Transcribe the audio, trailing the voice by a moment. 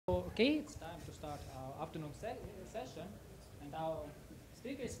Okay, it's time to start our afternoon session. And our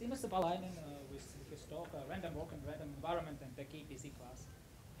speaker is Timo Seppäläinen with his talk, Random Walk and Random Environment and the KPC class.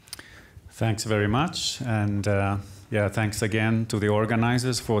 Thanks very much. And yeah, thanks again to the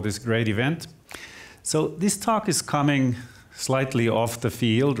organizers for this great event. So this talk is coming slightly off the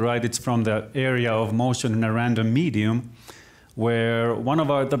field, right? It's from the area of motion in a random medium, where one of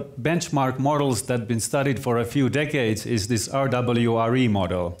the benchmark models that have been studied for a few decades is this RWRE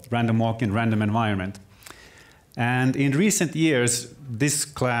model, random walk in random environment. And in recent years, this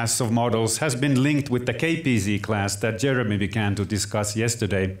class of models has been linked with the KPZ class that Jeremy began to discuss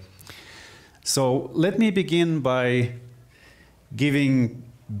yesterday. So let me begin by giving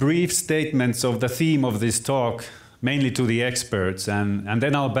brief statements of the theme of this talk, mainly to the experts, and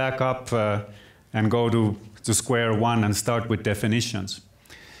then I'll back up and go to square one and start with definitions.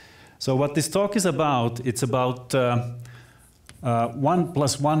 So what this talk is about, it's about 1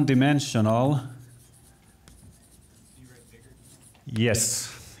 plus 1 dimensional.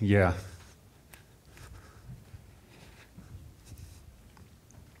 Yes, yeah.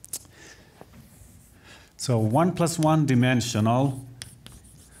 So 1 plus 1 dimensional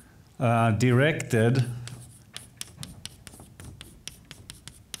directed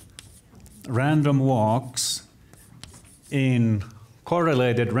random walks in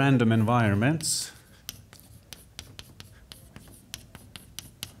correlated random environments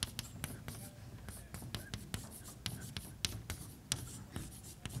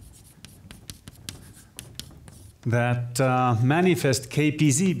that manifest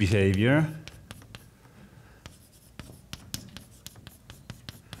KPZ behavior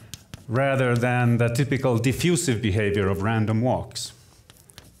rather than the typical diffusive behavior of random walks.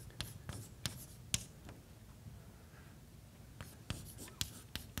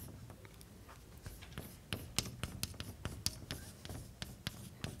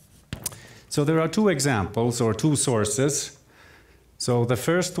 So there are two examples or two sources. So the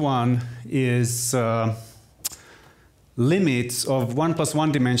first one is limits of 1 plus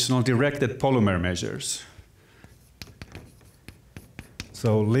 1 dimensional directed polymer measures.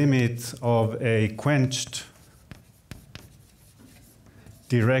 So limit of a quenched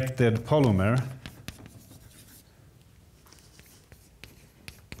directed polymer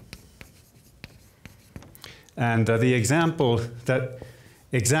and the example that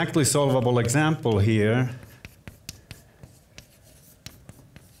exactly solvable example here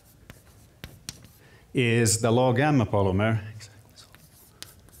is the log gamma polymer.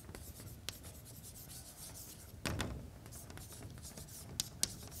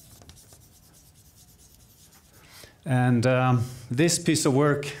 And this piece of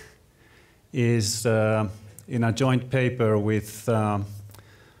work is in a joint paper with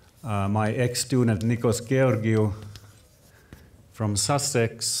my ex-student Nicos Georgiou from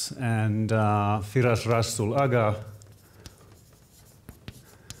Sussex and Firas Rassoul-Agha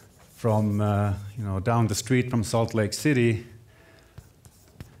from down the street from Salt Lake City,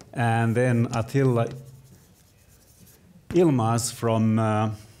 and then Atilla Yilmaz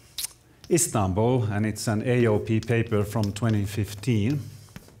from Istanbul, and it's an AOP paper from 2015.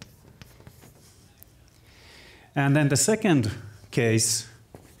 And then the second case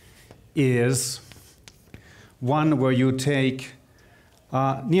is one where you take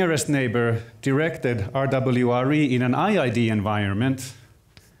nearest neighbor directed RWRE in an IID environment.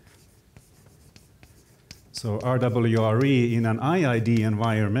 So RWRE in an IID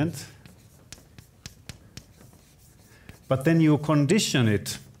environment, but then you condition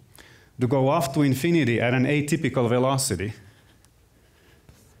it to go off to infinity at an atypical velocity.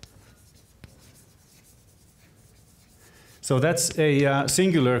 So that's a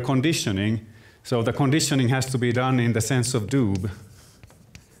singular conditioning. So the conditioning has to be done in the sense of Doob.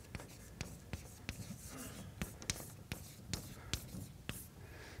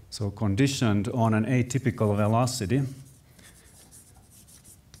 So conditioned on an atypical velocity.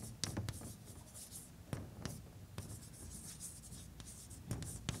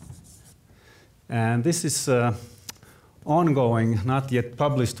 And this is ongoing, not yet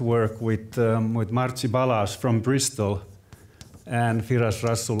published work with Marton Balazs from Bristol and Firas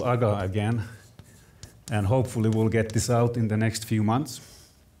Rassoul-Agha again. And hopefully we'll get this out in the next few months.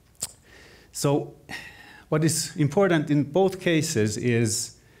 So what is important in both cases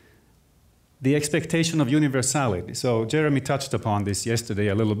is the expectation of universality. So Jeremy touched upon this yesterday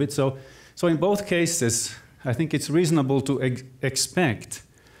a little bit. So in both cases, I think it's reasonable to expect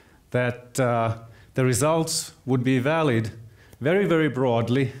that the results would be valid very, very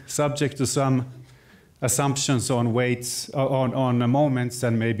broadly, subject to some assumptions on weights, on moments,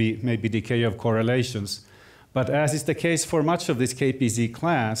 and maybe decay of correlations. But as is the case for much of this KPZ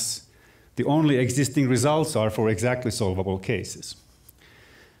class, the only existing results are for exactly solvable cases.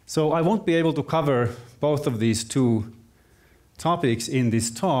 So I won't be able to cover both of these two topics in this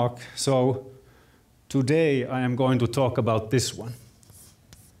talk, so today I am going to talk about this one.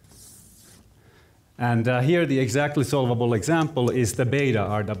 And here the exactly solvable example is the beta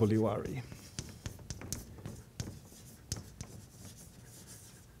RWRE.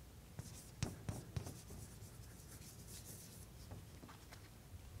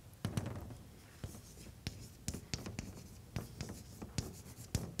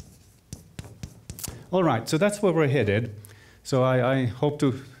 All right, so that's where we're headed. So I hope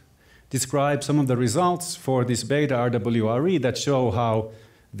to describe some of the results for this beta RWRE that show how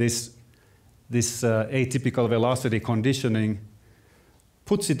this atypical velocity conditioning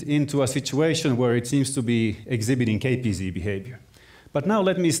puts it into a situation where it seems to be exhibiting KPZ behavior. But now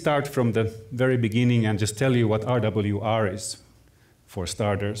let me start from the very beginning and just tell you what RWR is, for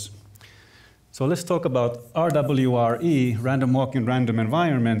starters. So let's talk about RWRE, random walk in random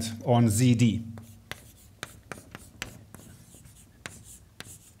environment, on ZD.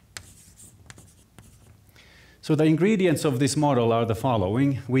 So the ingredients of this model are the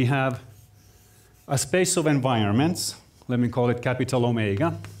following. We have a space of environments, let me call it capital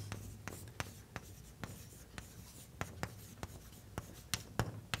omega.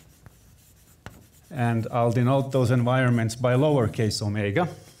 And I'll denote those environments by lowercase omega.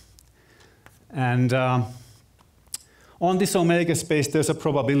 And on this omega space, there's a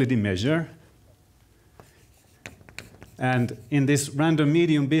probability measure. And in this random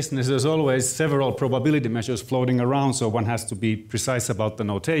medium business, there's always several probability measures floating around, so one has to be precise about the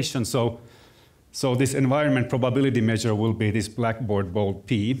notation. So this environment probability measure will be this blackboard bold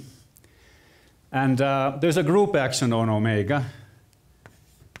P. And there's a group action on omega.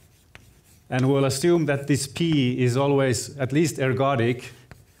 And we'll assume that this P is always at least ergodic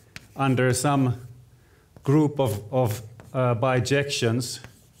under some group of bijections,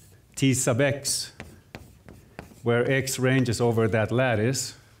 T sub x, where x ranges over that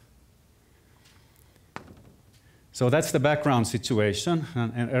lattice. So that's the background situation,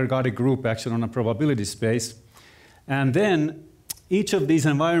 an ergodic group action on a probability space. And then each of these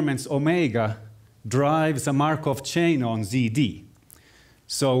environments, omega, drives a Markov chain on ZD.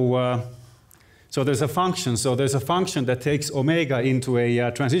 So there's a function. So there's a function that takes omega into a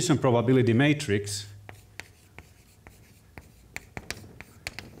transition probability matrix.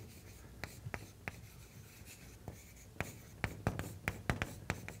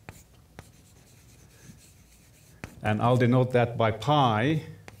 And I'll denote that by pi,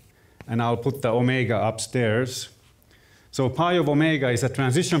 and I'll put the omega upstairs. So pi of omega is a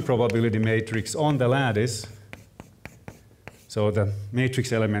transition probability matrix on the lattice. So the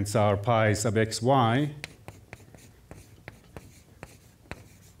matrix elements are pi sub xy.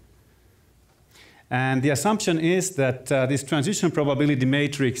 And the assumption is that this transition probability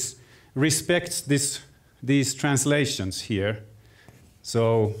matrix respects these translations here.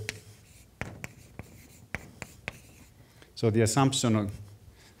 So the assumption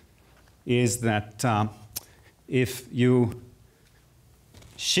is that if you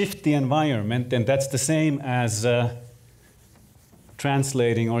shift the environment, then that's the same as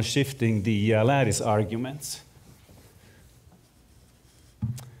translating or shifting the lattice arguments.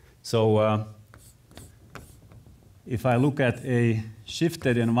 So if I look at a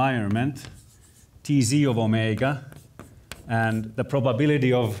shifted environment, Tz of omega, and the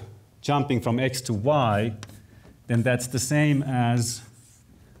probability of jumping from x to y, then that's the same as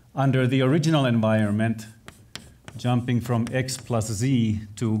under the original environment, jumping from x plus z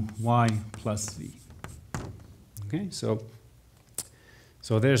to y plus z. Okay, so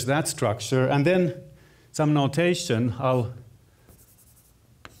there's that structure. And then some notation, I'll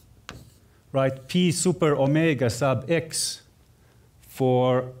write p super omega sub x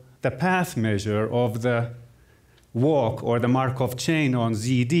for the path measure of the walk or the Markov chain on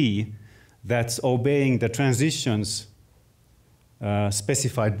ZD that's obeying the transitions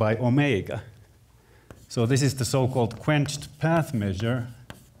specified by omega. So this is the so-called quenched path measure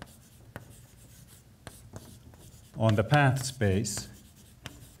on the path space.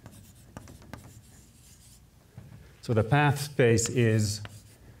 So the path space is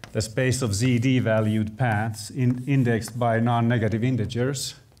the space of ZD valued paths indexed by non-negative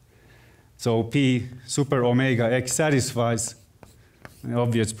integers. So P super omega x satisfies the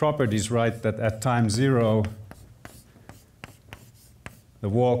obvious properties, right, that at time 0, the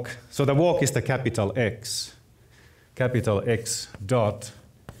walk is the capital X dot.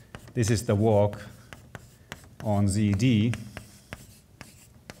 This is the walk on ZD.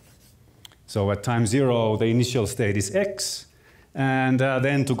 So at time 0, the initial state is X, And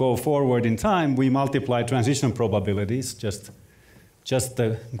then to go forward in time, we multiply transition probabilities, just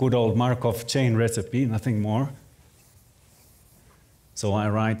the good old Markov chain recipe, nothing more. So I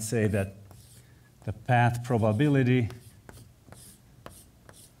write, say, that the path probability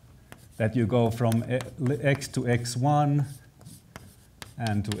that you go from x to x1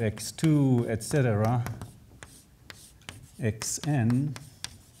 and to x2, etc., xn.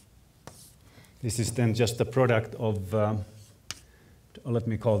 This is then just the product of, let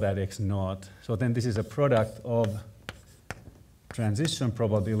me call that x naught. So then this is a product of transition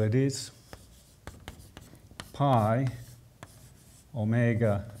probabilities, pi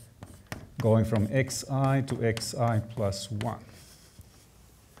omega going from xi to xi plus 1.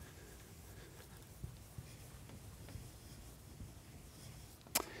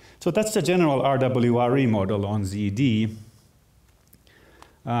 So that's the general RWRE model on ZD.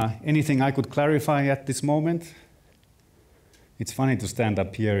 Anything I could clarify at this moment? It's funny to stand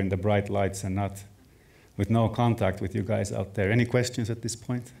up here in the bright lights and not with no contact with you guys out there. Any questions at this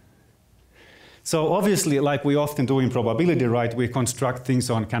point? So obviously, like we often do in probability, right, we construct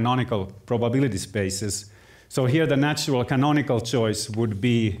things on canonical probability spaces. So here the natural canonical choice would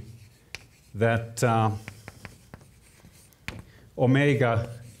be that omega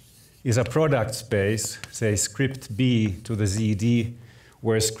is a product space, say script B to the ZD,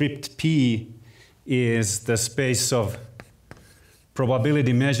 where script P is the space of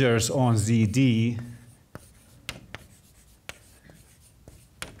probability measures on ZD,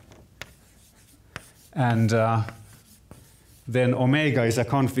 and then omega is a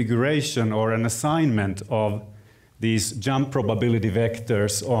configuration or an assignment of these jump probability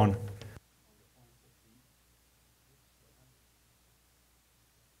vectors on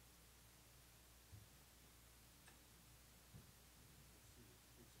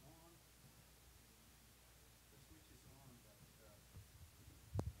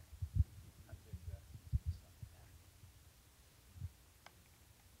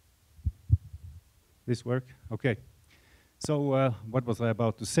this work? Okay. So what was I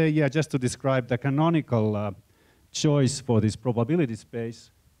about to say? Yeah, just to describe the canonical choice for this probability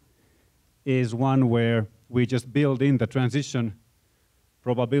space is one where we just build in the transition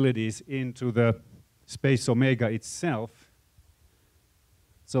probabilities into the space omega itself.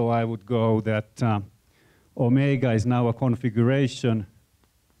 So I would go that omega is now a configuration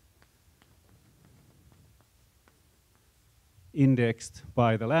indexed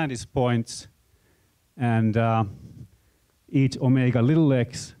by the lattice points, and each omega little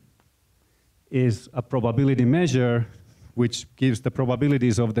x is a probability measure which gives the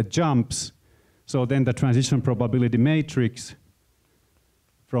probabilities of the jumps. So then the transition probability matrix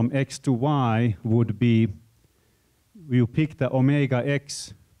from x to y would be, you pick the omega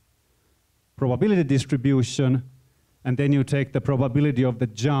x probability distribution, and then you take the probability of the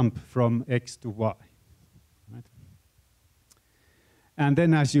jump from x to y. Right? And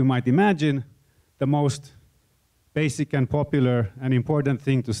then, as you might imagine, the most basic and popular and important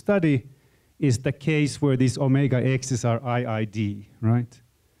thing to study is the case where these omega x's are IID, right?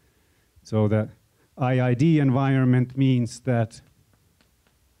 So the IID environment means that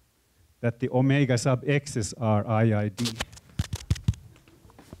the omega sub x's are IID.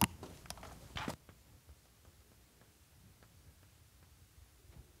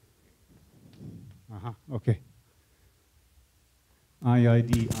 Okay.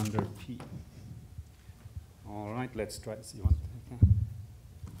 IID under P. All right, let's try this. You want to, okay.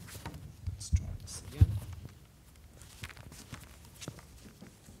 Let's try this again.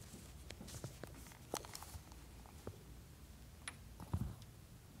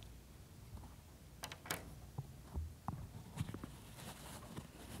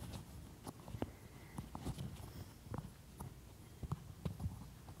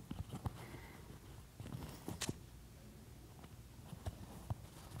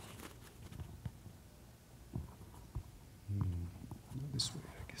 This way,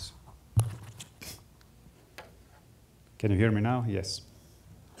 I guess. Can you hear me now? Yes.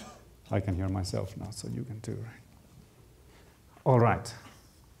 I can hear myself now, so you can too, right? All right.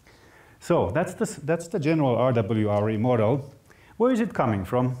 So that's the general RWRE model. Where is it coming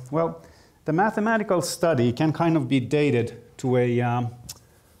from? Well, the mathematical study can kind of be dated to a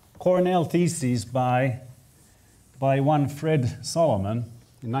Cornell thesis by one Fred Solomon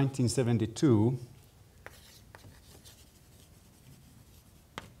in 1972.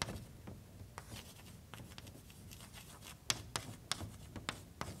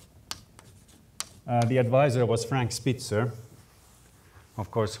 The advisor was Frank Spitzer,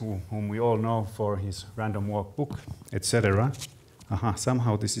 of course, whom we all know for his random walk book, etc.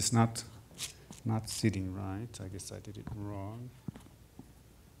 Somehow this is not sitting right. I guess I did it wrong.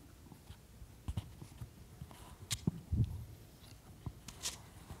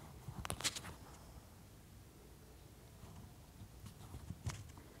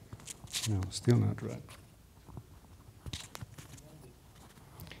 still not right.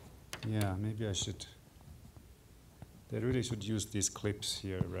 Yeah, maybe I should. They really should use these clips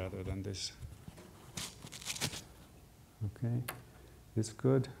here rather than this. Okay, this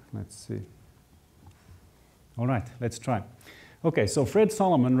good? Let's see. All right, let's try. Okay, so Fred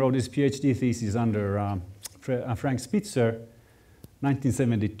Solomon wrote his PhD thesis under Frank Spitzer,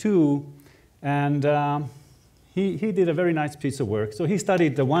 1972, and he did a very nice piece of work. So he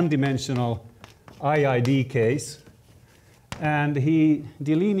studied the one-dimensional IID case, and he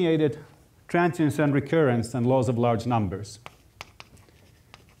delineated transience and recurrence and laws of large numbers.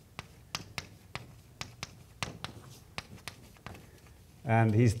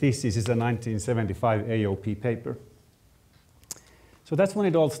 And his thesis is a 1975 AOP paper. So that's when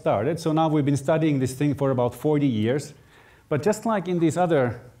it all started. So now we've been studying this thing for about 40 years. But just like in these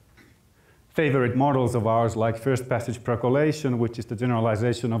other favorite models of ours, like first passage percolation, which is the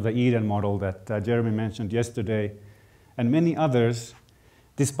generalization of the Eden model that Jeremy mentioned yesterday, and many others,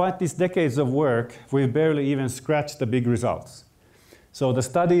 despite these decades of work, we've barely even scratched the big results. So the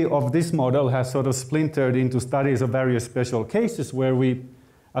study of this model has sort of splintered into studies of various special cases where we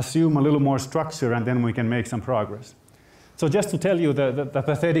assume a little more structure and then we can make some progress. So just to tell you the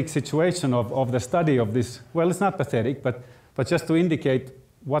pathetic situation of the study of this, well, it's not pathetic, but just to indicate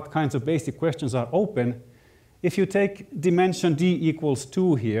what kinds of basic questions are open, if you take dimension d equals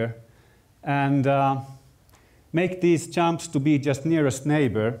 2 here and make these jumps to be just nearest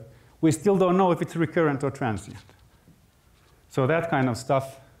neighbor, we still don't know if it's recurrent or transient. So that kind of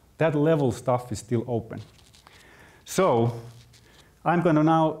stuff, that level stuff is still open. So I'm going to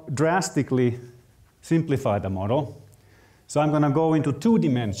now drastically simplify the model. So I'm going to go into 2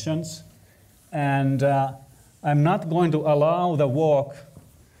 dimensions, and I'm not going to allow the walk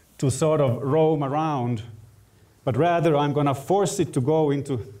to sort of roam around, but rather I'm going to force it to go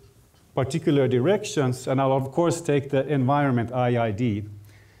into particular directions, and I'll of course take the environment IID.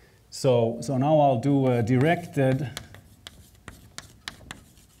 So now I'll do a directed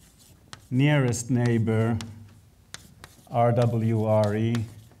nearest neighbor RWRE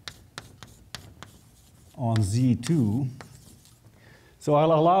on Z2. So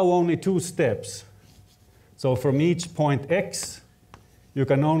I'll allow only 2 steps. So from each point X, you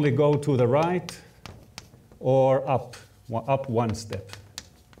can only go to the right or up 1 step.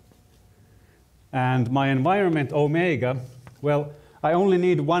 And my environment omega, well, I only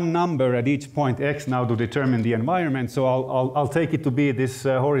need 1 number at each point X now to determine the environment, so I'll take it to be this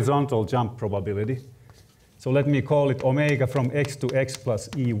horizontal jump probability. So let me call it omega from X to X plus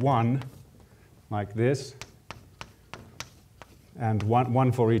E1, like this, and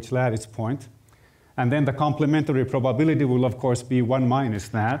one for each lattice point. And then the complementary probability will, of course, be 1 minus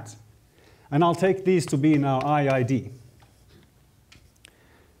that. And I'll take these to be now IID.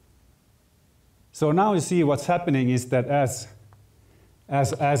 So now you see what's happening is that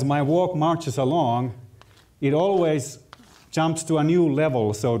as my walk marches along, it always jumps to a new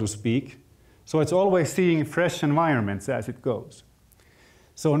level, so to speak. So it's always seeing fresh environments as it goes.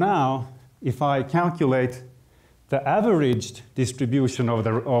 So now, if I calculate the averaged distribution of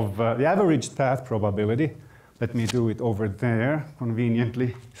the averaged path probability, let me do it over there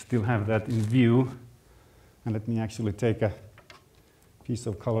conveniently, still have that in view. And let me actually take a piece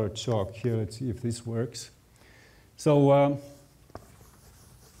of colored chalk here. Let's see if this works. So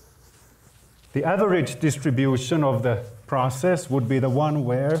the average distribution of the process would be the one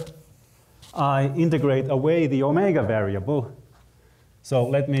where I integrate away the omega variable. So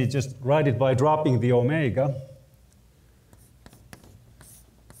let me just write it by dropping the omega.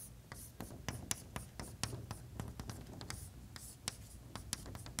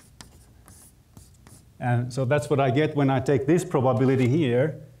 And so that's what I get when I take this probability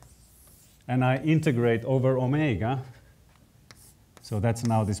here and I integrate over omega. So that's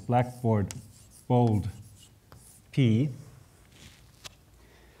now this blackboard bold P.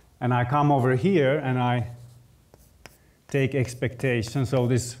 And I come over here and I take expectation. So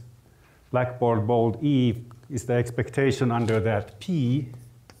this blackboard bold E is the expectation under that P.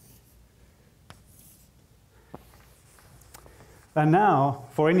 And now,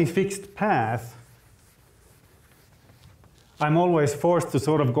 for any fixed path, I'm always forced to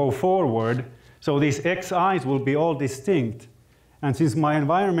sort of go forward. So these xi's will be all distinct. And since my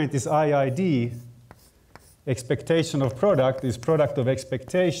environment is IID, expectation of product is product of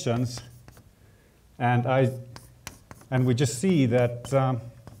expectations. And we just see that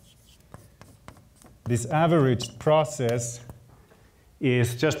this averaged process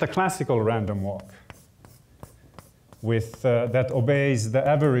is just a classical random walk with that obeys the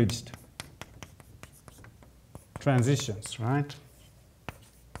averaged transitions, right?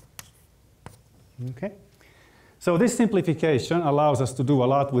 Okay. So this simplification allows us to do a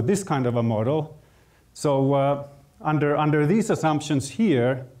lot with this kind of a model. So under these assumptions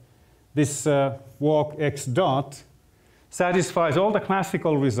here, this walk x dot satisfies all the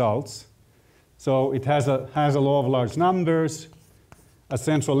classical results. So it has a law of large numbers, a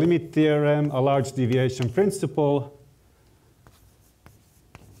central limit theorem, a large deviation principle.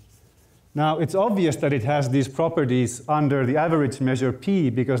 Now it's obvious that it has these properties under the average measure p,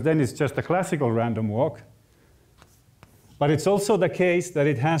 because then it's just a classical random walk. But it's also the case that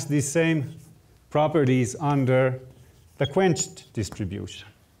it has these same properties under the quenched distribution.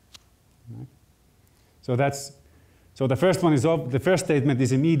 So the first one is the first statement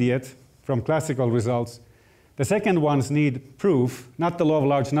is immediate from classical results. The second ones need proof, not the law of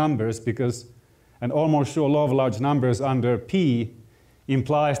large numbers, because an almost sure law of large numbers under p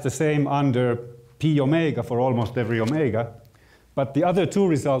implies the same under p omega for almost every omega. But the other two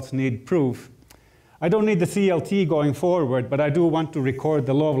results need proof. I don't need the CLT going forward, but I do want to record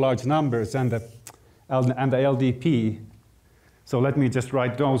the law of large numbers and the LDP. So let me just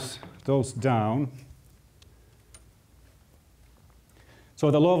write those down. So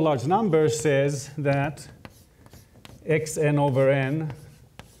the law of large numbers says that xn over n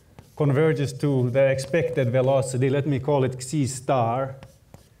converges to the expected velocity. Let me call it xi star.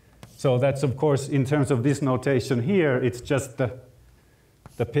 So that's, of course, in terms of this notation here, it's just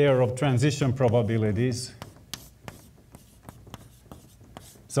the pair of transition probabilities.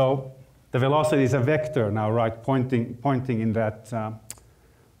 So the velocity is a vector now, right, pointing in that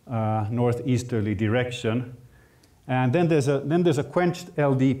northeasterly direction. And then there's a quenched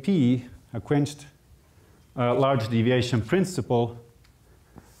LDP, a quenched large deviation principle.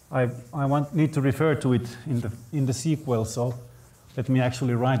 I need to refer to it in the sequel, so let me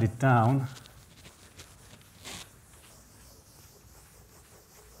actually write it down.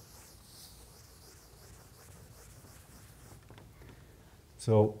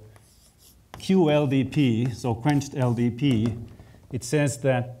 So QLDP, so quenched LDP, it says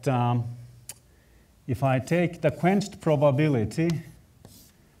that if I take the quenched probability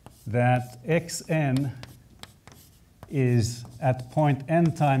that xn is at point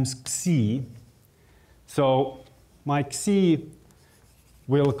n times xi, so my xi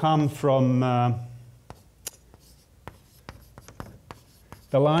will come from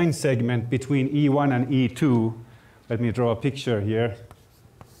the line segment between E1 and E2. Let me draw a picture here.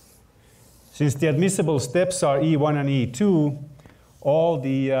 Since the admissible steps are E1 and E2, all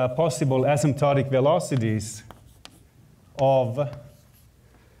the possible asymptotic velocities of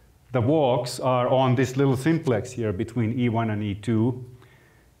the walks are on this little simplex here between E1 and E2.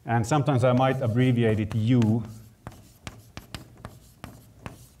 And sometimes I might abbreviate it U.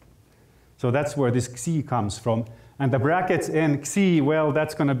 So that's where this xi comes from. And the brackets n xi, well,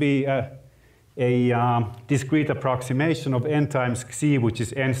 that's going to be a discrete approximation of n times xi, which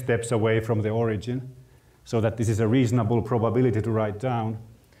is n steps away from the origin, so that this is a reasonable probability to write down.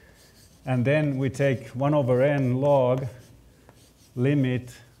 And then we take 1 over n log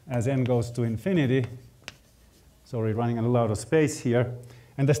limit as n goes to infinity. Sorry, running a little out of space here.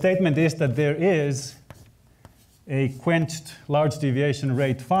 And the statement is that there is a quenched large deviation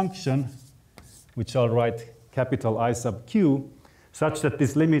rate function, which I'll write capital I sub q, such that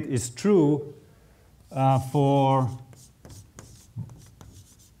this limit is true for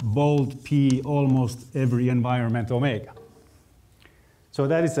bold p almost every environment omega. So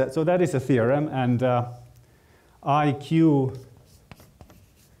that is a theorem, and IQ,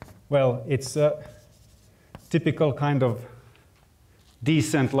 well, it's a typical kind of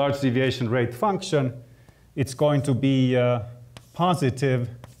decent large deviation rate function. It's going to be positive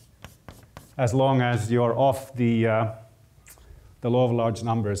as long as you're off the law of large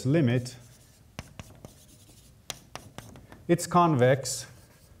numbers limit. It's convex,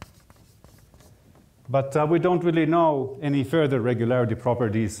 but we don't really know any further regularity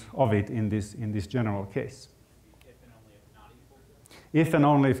properties of it in this general case. If and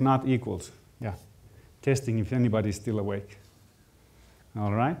only if not equals. Yeah. Testing if anybody's still awake.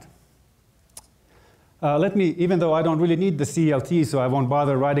 All right. Let me, even though I don't really need the CLT, so I won't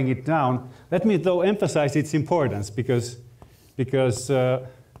bother writing it down, let me though emphasize its importance, because the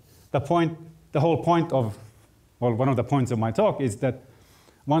whole point of, well, one of the points of my talk is that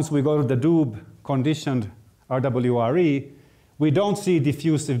once we go to the Doob conditioned RWRE, we don't see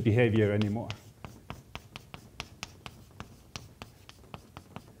diffusive behavior anymore.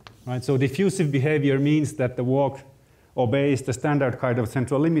 Right? So diffusive behavior means that the walk obeys the standard kind of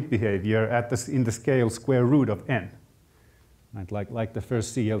central limit behavior in the scale square root of n. Right? Like the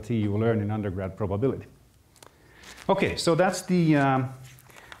first CLT you learn in undergrad probability. Okay, so that's the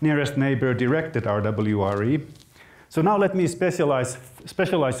nearest neighbor directed RWRE. So now let me specialize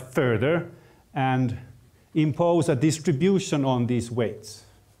further and impose a distribution on these weights.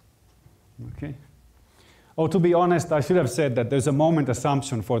 Okay. Oh, to be honest, I should have said that there's a moment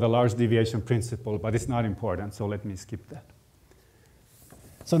assumption for the large deviation principle, but it's not important, so let me skip that.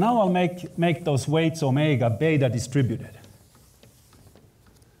 So now I'll make those weights omega beta distributed.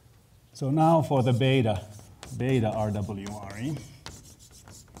 So now for the beta RWRE.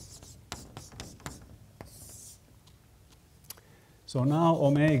 So now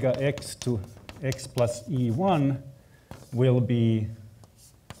omega x to x plus E1 will be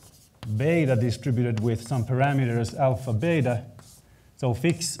beta distributed with some parameters alpha beta. So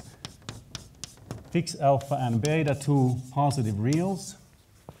fix alpha and beta to positive reals.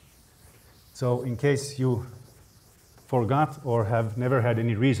 So in case you forgot or have never had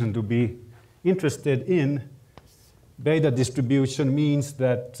any reason to be interested in, beta distribution means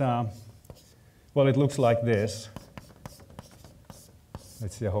that, well, it looks like this.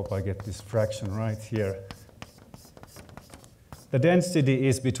 Let's see, I hope I get this fraction right here. The density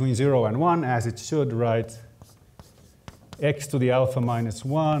is between 0 and 1, as it should, right? X to the alpha minus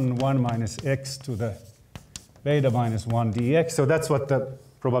 1, 1 minus x to the beta minus 1 dx. So that's what the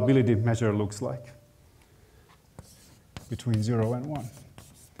probability measure looks like, between 0 and 1.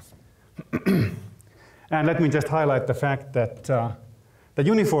 And let me just highlight the fact that the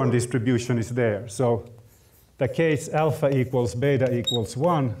uniform distribution is there. So the case alpha equals beta equals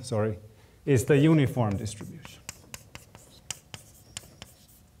 1, is the uniform distribution.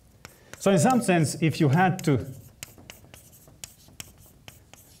 So in some sense, if you had to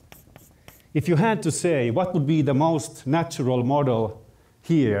say what would be the most natural model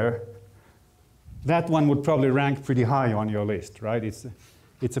here, that one would probably rank pretty high on your list, right? It's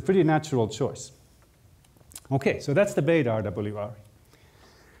a pretty natural choice. Okay, so that's the beta RWRE.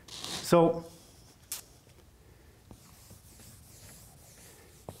 So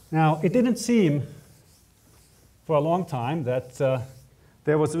now it didn't seem for a long time that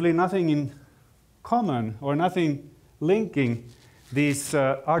there was really nothing in common or nothing linking these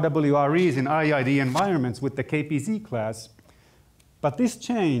RWREs in IID environments with the KPZ class. But this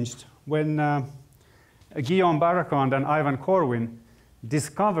changed when Guillaume Barraquand and Ivan Corwin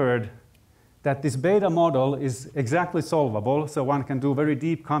discovered that this beta model is exactly solvable, so one can do very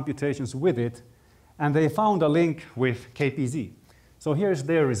deep computations with it, and they found a link with KPZ. So here's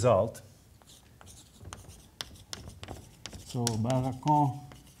their result. So Barraquand,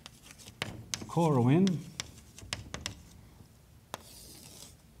 Corwin.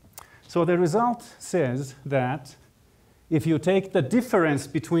 So the result says that if you take the difference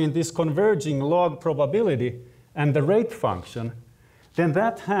between this converging log probability and the rate function, then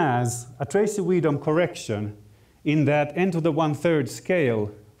that has a Tracy-Weedom correction in that n to the 1/3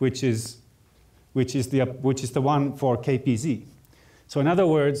 scale, which is the one for KPZ. So in other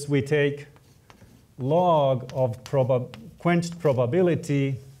words, we take log of quenched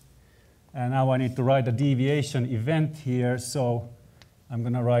probability, and now I need to write a deviation event here. So I'm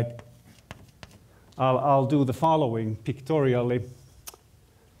going to write. I'll do the following pictorially.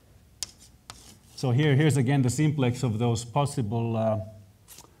 So here's again the simplex of those possible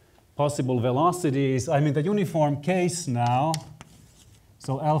velocities. I'm in the uniform case now.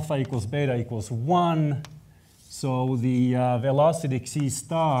 So alpha equals beta equals 1. So the velocity c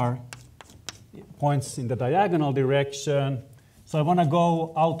star points in the diagonal direction. So I want to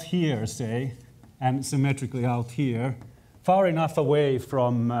go out here, say, and symmetrically out here, far enough away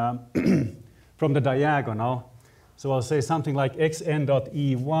from from the diagonal. So I'll say something like xn dot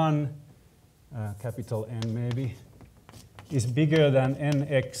E1, capital N maybe, is bigger than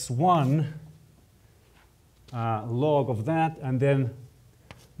nx1 log of that, and then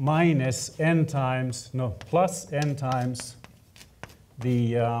minus n times, no, plus n times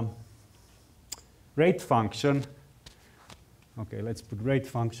the rate function. Okay, let's put rate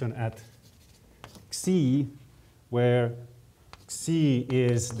function at xc, where xc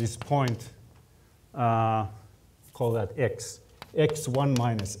is this point, call that x, x1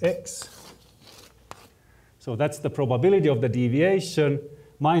 minus x. So that's the probability of the deviation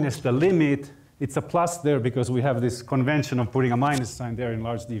minus the limit. It's a plus there because we have this convention of putting a minus sign there in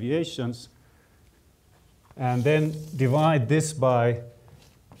large deviations. And then divide this by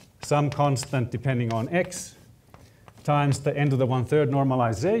some constant depending on x times the n to the 1/3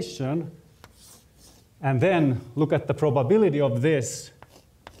 normalization. And then look at the probability of this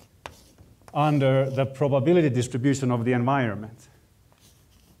under the probability distribution of the environment.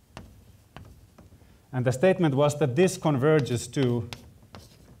 And the statement was that this converges to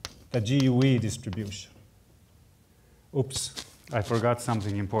the GUE distribution. Oops, I forgot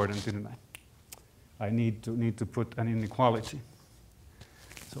something important, didn't I? I need to put an inequality.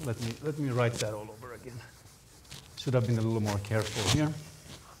 So let me write that all over again. Should have been a little more careful here.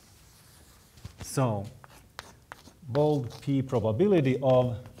 So bold P probability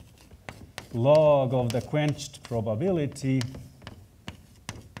of log of the quenched probability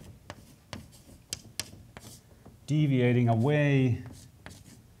deviating away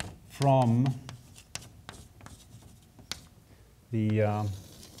from the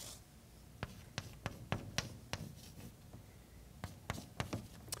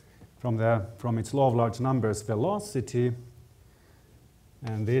from its law of large numbers velocity,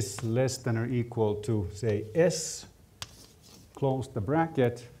 and this less than or equal to, say, S, close the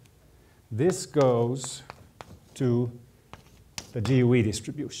bracket. This goes to the GUE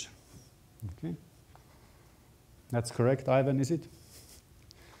distribution. Okay, that's correct, Ivan, is it?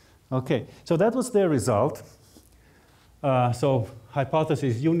 Okay, so that was their result. So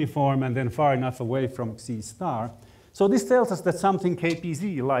hypothesis uniform and then far enough away from C star. So this tells us that something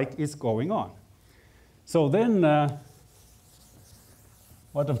KPZ-like is going on. So then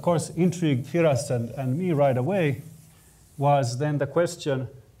what of course intrigued Firas and me right away was then the question,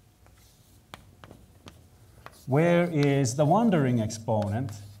 where is the wandering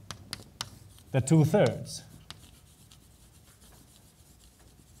exponent, the 2/3?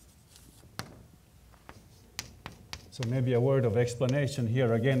 So maybe a word of explanation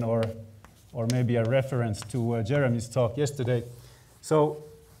here again, or maybe a reference to Jeremy's talk yesterday. So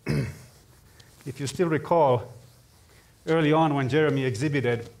if you still recall, early on when Jeremy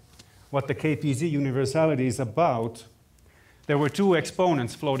exhibited what the KPZ universality is about, there were two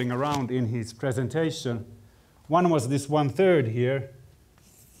exponents floating around in his presentation. One was this 1/3 here,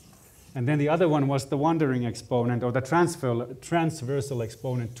 and then the other one was the wandering exponent, or the transversal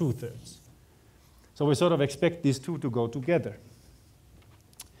exponent 2/3. So we sort of expect these two to go together.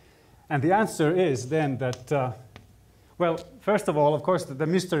 And the answer is then that, well, first of all, of course, the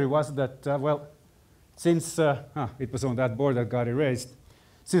mystery was that, well, since, it was on that board that got erased,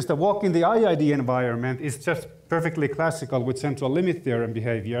 since the walk in the IID environment is just perfectly classical with central limit theorem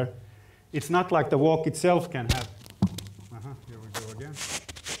behavior, it's not like the walk itself can have, here we go again.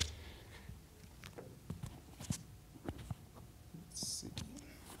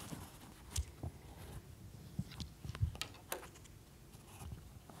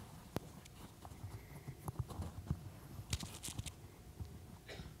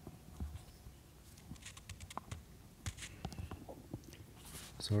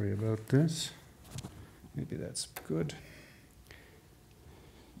 Sorry about this. Maybe that's good.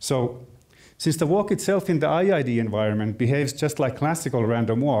 So, since the walk itself in the IID environment behaves just like classical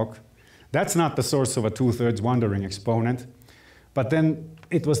random walk, that's not the source of a 2/3 wandering exponent. But then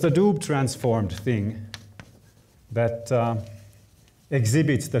it was the Doob transformed thing that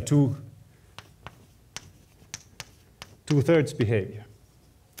exhibits the 2/3 behavior.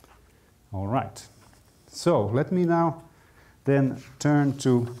 All right. So let me now then turn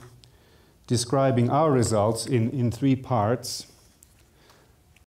to describing our results in 3 parts.